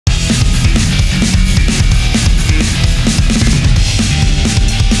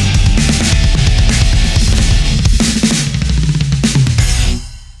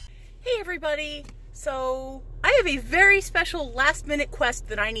I have a very special last-minute quest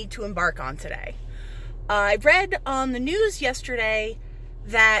that I need to embark on today. I read on the news yesterday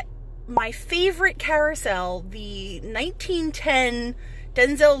that my favorite carousel, the 1910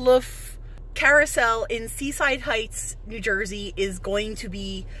 Denzel Loof carousel in Seaside Heights, New Jersey, is going to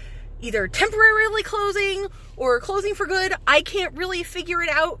be either temporarily closing or closing for good. I can't really figure it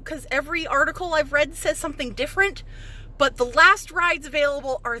out because every article I've read says something different, but the last rides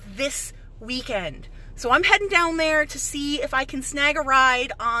available are this weekend. So I'm heading down there to see if I can snag a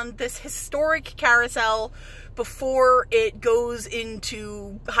ride on this historic carousel before it goes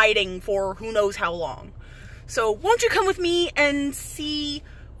into hiding for who knows how long. So won't you come with me and see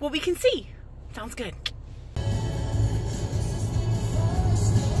what we can see? Sounds good.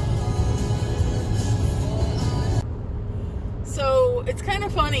 So it's kind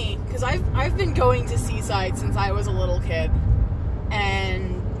of funny because I've been going to Seaside since I was a little kid,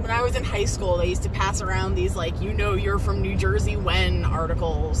 and when I was in high school, they used to pass around these, like, you know you're from New Jersey when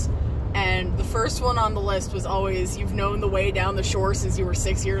articles. And the first one on the list was always, you've known the way down the shore since you were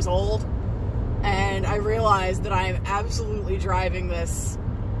 6 years old. And I realized that I'm absolutely driving this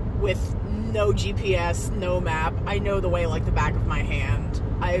with no GPS, no map. I know the way like the back of my hand.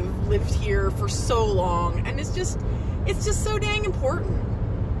 I've lived here for so long, and it's just so dang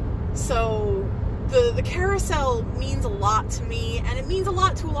important. So the carousel means a lot to me, and it means a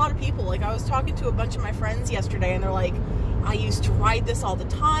lot to a lot of people. Like, I was talking to a bunch of my friends yesterday, and they're like, I used to ride this all the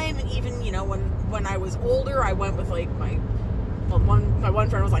time, and even, you know, when I was older, I went with, like, my one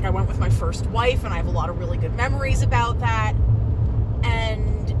friend was like, I went with my first wife, and I have a lot of really good memories about that.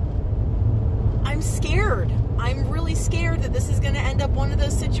 And I'm scared. I'm really scared that this is going to end up one of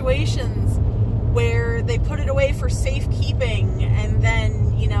those situations where they put it away for safekeeping, and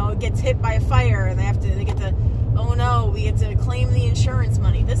then, you know, it gets hit by a fire, and they get to, oh no, we get to claim the insurance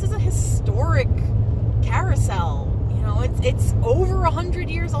money. This is a historic carousel. You know, it's over 100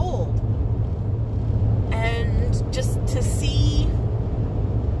 years old. And just to see,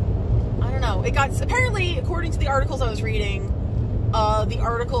 I don't know, it got, apparently, according to the articles I was reading, the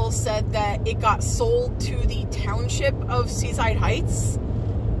article said that it got sold to the township of Seaside Heights,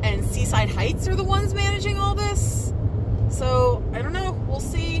 and Seaside Heights are the ones managing all this. So, I don't know, we'll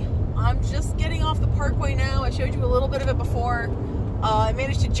see. I'm just getting off the parkway now. I showed you a little bit of it before. I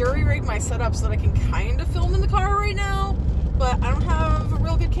managed to jury-rig my setup so that I can kind of film in the car right now, but I don't have a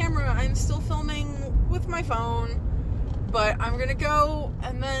real good camera. I'm still filming with my phone, but I'm gonna go,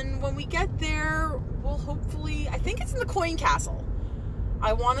 and then when we get there, we'll hopefully, I think it's in the Coin Castle.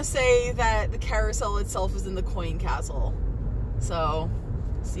 I want to say that the carousel itself is in the Coin Castle. So,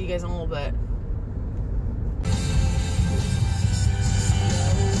 see you guys in a little bit.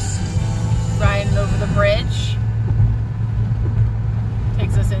 Riding over the bridge.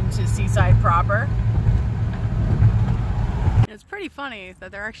 Takes us into Seaside proper. It's pretty funny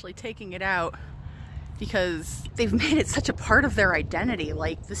that they're actually taking it out because they've made it such a part of their identity.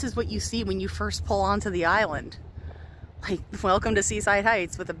 Like, this is what you see when you first pull onto the island. Like, welcome to Seaside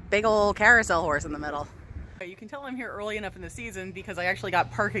Heights with a big old carousel horse in the middle. You can tell I'm here early enough in the season because I actually got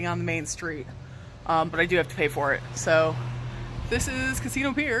parking on the main street, but I do have to pay for it. So this is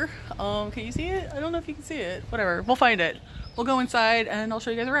Casino Pier. Can you see it? I don't know if you can see it. Whatever, we'll find it. We'll go inside and I'll show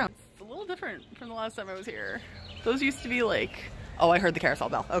you guys around. It's a little different from the last time I was here. Those used to be like, oh, I heard the carousel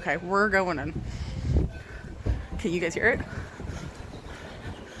bell. Okay, we're going in. Can you guys hear it?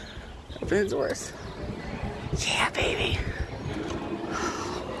 Open the doors. Yeah, baby.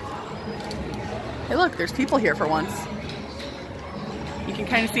 Hey, look, there's people here for once. You can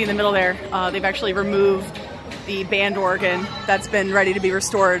kind of see in the middle there, they've actually removed the band organ that's been ready to be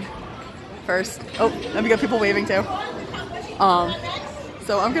restored first. Oh, and we got people waving too.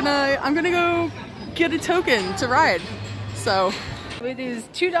 So I'm gonna go get a token to ride. So it is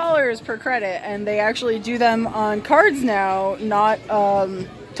 $2 per credit, and they actually do them on cards now, not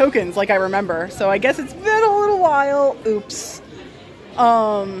tokens like I remember. So I guess it's been a little while. Oops.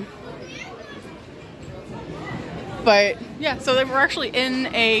 But yeah, so we're actually in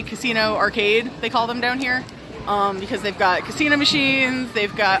a casino arcade, they call them down here, because they've got casino machines,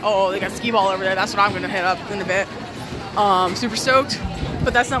 they've got, oh, they got skee ball over there. That's what I'm gonna hit up in a bit. Super stoked,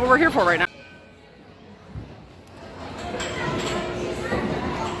 but that's not what we're here for right now.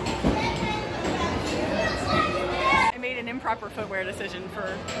 I made an improper footwear decision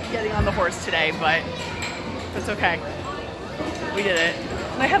for getting on the horse today, but that's okay. We did it.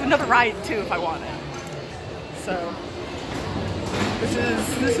 And I have another ride too if I want it. So this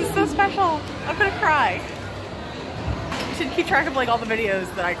is so special. I'm gonna cry. You should keep track of like all the videos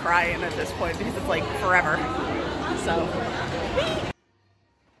that I cry in at this point because it's like forever. So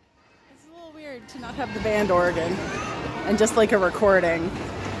it's a little weird decided to not have the band organ and just like a recording,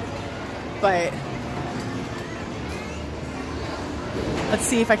 but let's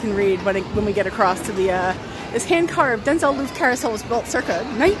see if I can read when we get across to the this hand-carved Denzel Louvre carousel was built circa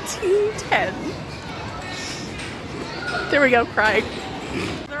 1910. There we go, crying.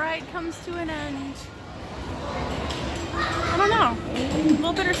 The ride comes to an end. I don't know, a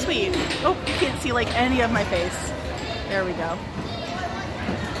little bittersweet. Oh, you can't see like any of my face. There we go.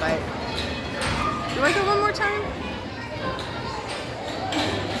 But do I go one more time?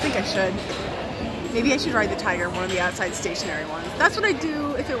 I think I should. Maybe I should ride the Tiger, one of the outside stationary ones. That's what I'd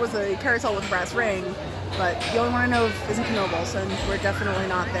do if it was a carousel with a brass ring, but the only one I know of isn't Knoebels, and we're definitely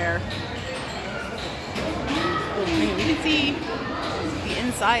not there. Oh man, we can see the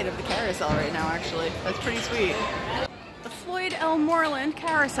inside of the carousel right now, actually. That's pretty sweet. The Floyd L. Moreland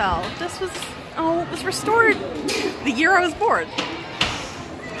Carousel. This was, it was restored the year I was born.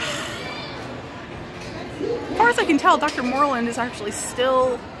 As far as I can tell, Dr. Moreland is actually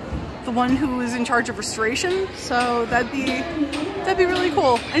still the one who is in charge of restoration, so that'd be really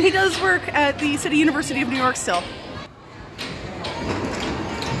cool. And he does work at the City University of New York still.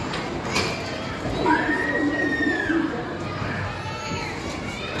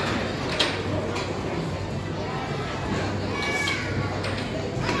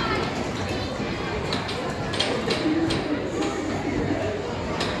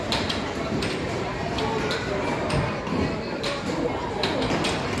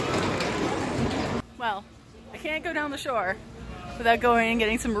 Well, I can't go down the shore without going and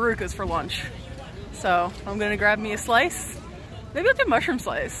getting some marucas for lunch. So I'm gonna grab me a slice. Maybe I'll get mushroom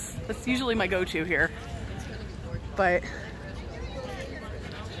slice. That's usually my go-to here. But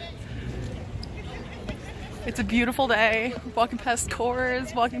it's a beautiful day. Walking past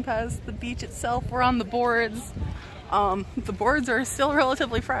Coors, walking past the beach itself. We're on the boards. The boards are still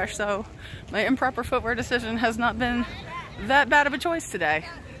relatively fresh, so my improper footwear decision has not been that bad of a choice today.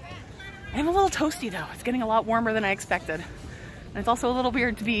 I'm a little toasty though. It's getting a lot warmer than I expected. And it's also a little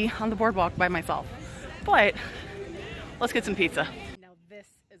weird to be on the boardwalk by myself. But let's get some pizza. Now this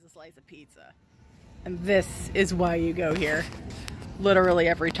is a slice of pizza. And this is why you go here. Literally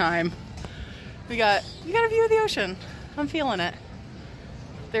every time. We got a view of the ocean. I'm feeling it.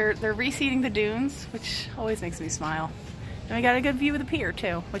 They're reseeding the dunes, which always makes me smile. And we got a good view of the pier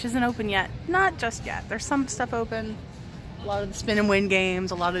too, which isn't open yet. Not just yet. There's some stuff open. A lot of the spin and win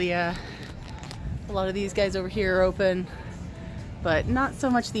games, a lot of these guys over here are open, but not so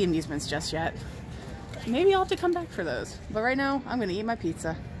much the amusements just yet. Maybe I'll have to come back for those. But right now, I'm gonna eat my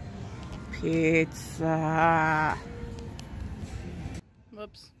pizza. Pizza.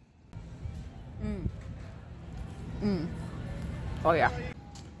 Whoops. Oh yeah.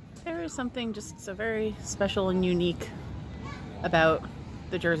 There is something just so very special and unique about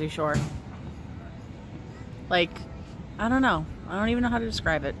the Jersey Shore. Like, I don't know. I don't even know how to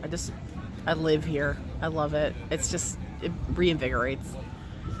describe it. I live here. I love it. It's just, it reinvigorates.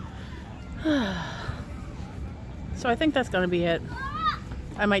 So I think that's gonna be it.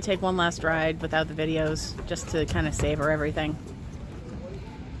 I might take one last ride without the videos just to kind of savor everything.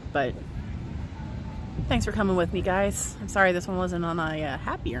 But thanks for coming with me, guys. I'm sorry this one wasn't on a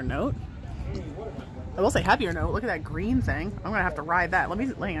happier note. I will say happier note. Look at that green thing. I'm gonna have to ride that. Let me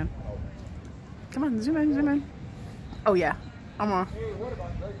land. Come on, zoom in, zoom in. Oh yeah, I'm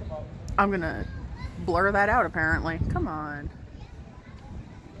gonna blur that out apparently. Come on.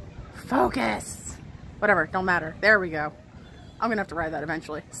 Focus. Whatever, don't matter. There we go. I'm gonna have to ride that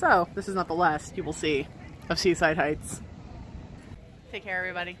eventually. So, this is not the last you will see of Seaside Heights. Take care,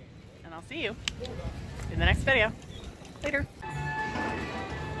 everybody, and I'll see you in the next video. Later.